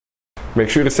Make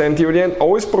sure to send to the end.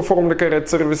 Always perform the correct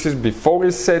services before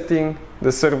resetting the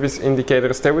service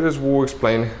indicator. Stay with us, we'll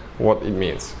explain what it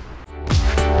means.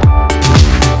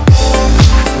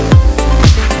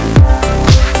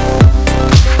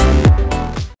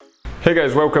 Hey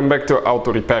guys, welcome back to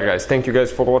Auto Repair guys. Thank you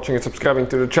guys for watching and subscribing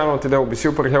to the channel. Today will be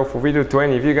super helpful video to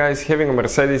any of you guys having a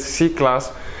Mercedes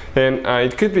C-Class, and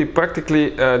it could be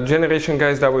practically generation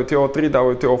guys W203,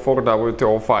 W204,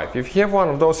 W205. If you have one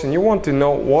of those and you want to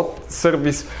know what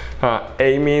service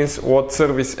A means, what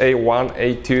service A1,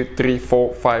 A2, 3,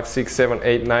 4, 5, 6, 7,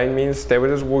 8, 9 means, stay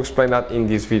with us, we'll explain that in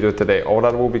this video today. All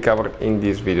that will be covered in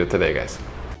this video today guys.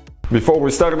 Before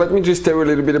we start, let me just tell you a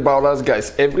little bit about us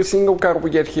guys. Every single car we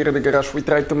get here at the garage, we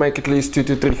try to make at least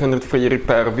 200 to 300 free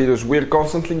repair videos. We're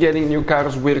constantly getting new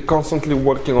cars, we're constantly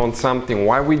working on something.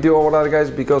 Why we do all that guys?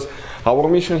 Because our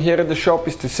mission here at the shop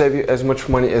is to save you as much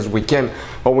money as we can.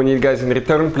 All we need guys in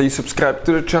return, please subscribe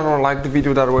to the channel and like the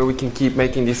video, that way we can keep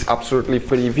making these absolutely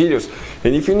free videos.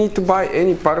 And if you need to buy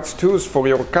any parts, tools for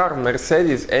your car,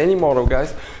 Mercedes, any model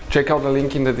guys, check out the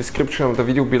link in the description of the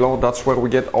video below. That's where we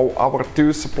get all our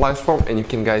tools, supplies from, and you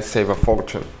can guys save a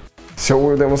fortune. So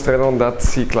we'll demonstrate on that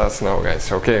C-Class now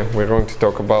guys. Okay, we're going to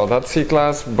talk about that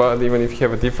C-Class, but even if you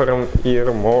have a different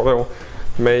year, model,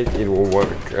 make, it will work.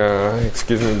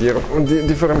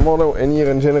 Different model and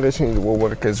year and generation, it will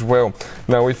work as well.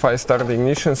 Now if I start the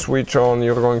ignition switch on,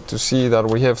 you're going to see that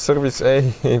we have service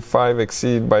A5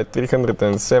 exceeded by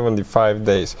 375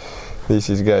 days. This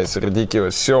is guys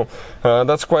ridiculous. So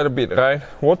that's quite a bit, right?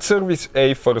 What service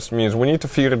A first means, we need to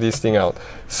figure this thing out.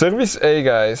 Service A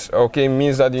guys, okay,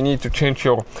 means that you need to change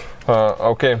your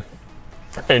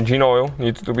engine oil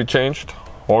needs to be changed,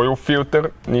 oil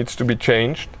filter needs to be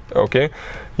changed, okay,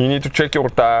 you need to check your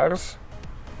tires,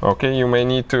 okay, you may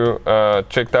need to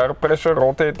check tire pressure,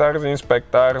 rotate tires,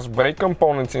 inspect tires, brake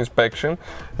components inspection,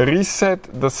 reset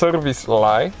the service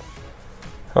light,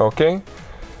 okay.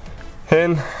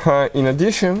 And in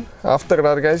addition, after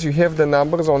that guys, you have the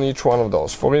numbers on each one of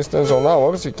those. For instance, on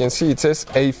ours you can see it says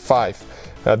A5.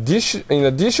 In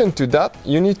addition to that,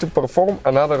 you need to perform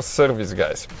another service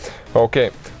guys. Okay,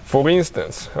 for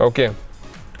instance, okay,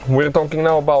 we're talking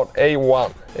now about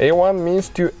A1. A1 means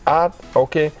to add,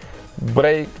 okay,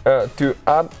 to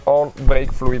add on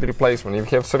brake fluid replacement.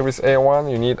 If you have service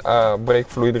A1, you need a brake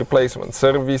fluid replacement.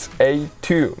 Service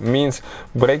A2 means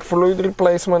brake fluid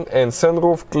replacement and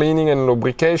sunroof cleaning and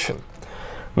lubrication.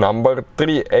 Number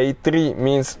 3, A3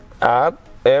 means add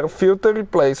air filter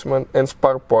replacement and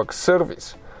spark plug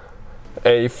service.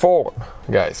 A4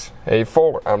 guys,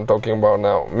 A4 I'm talking about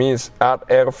now, means add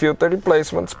air filter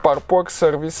replacement, spark plug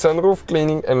service, sunroof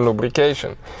cleaning and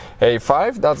lubrication.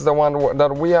 A5, that's the one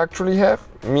that we actually have,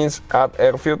 means add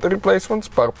air filter replacement,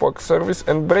 spark plug service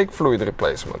and brake fluid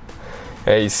replacement.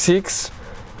 A6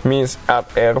 means add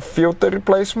air filter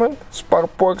replacement,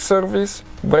 spark plug service,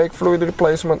 brake fluid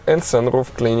replacement and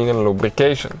sunroof cleaning and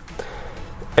lubrication.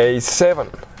 A7,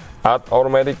 add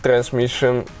automatic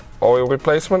transmission oil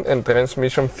replacement and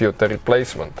transmission filter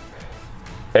replacement.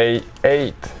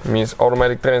 A8 means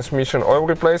automatic transmission oil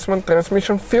replacement,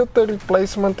 transmission filter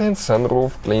replacement and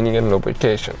sunroof cleaning and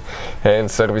lubrication.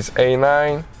 And service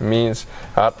A9 means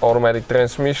add automatic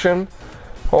transmission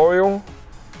oil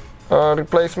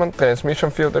replacement, transmission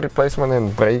filter replacement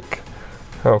and brake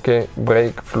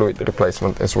fluid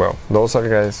replacement as well. Those are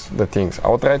guys the things.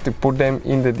 I'll try to put them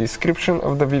in the description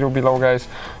of the video below guys,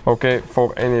 okay,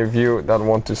 for any of you that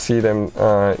want to see them,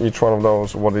 each one of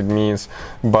those, what it means,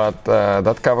 but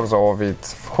that covers all of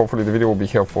it. Hopefully the video will be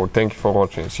helpful. Thank you for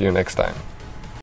watching, see you next time.